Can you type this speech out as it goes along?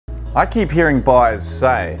I keep hearing buyers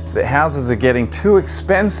say that houses are getting too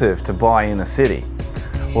expensive to buy in a city.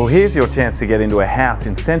 Well, here's your chance to get into a house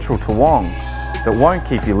in central Toowong that won't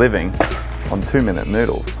keep you living on 2-minute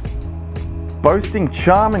noodles. Boasting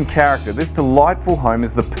charm and character, this delightful home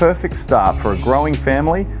is the perfect start for a growing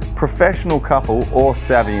family, professional couple or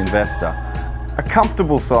savvy investor. A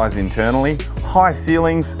comfortable size internally, high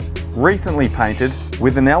ceilings, recently painted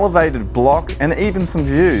with an elevated block and even some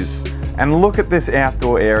views. And look at this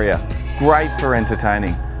outdoor area, great for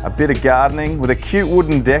entertaining. A bit of gardening with a cute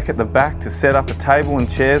wooden deck at the back to set up a table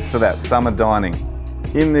and chairs for that summer dining.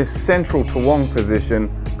 In this central Toowong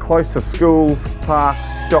position, close to schools, parks,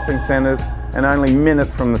 shopping centres and only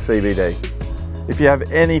minutes from the CBD. If you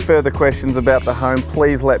have any further questions about the home,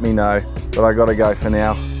 please let me know, but I gotta go for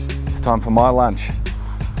now. It's time for my lunch.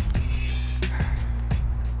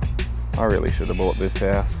 I really should have bought this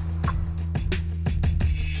house.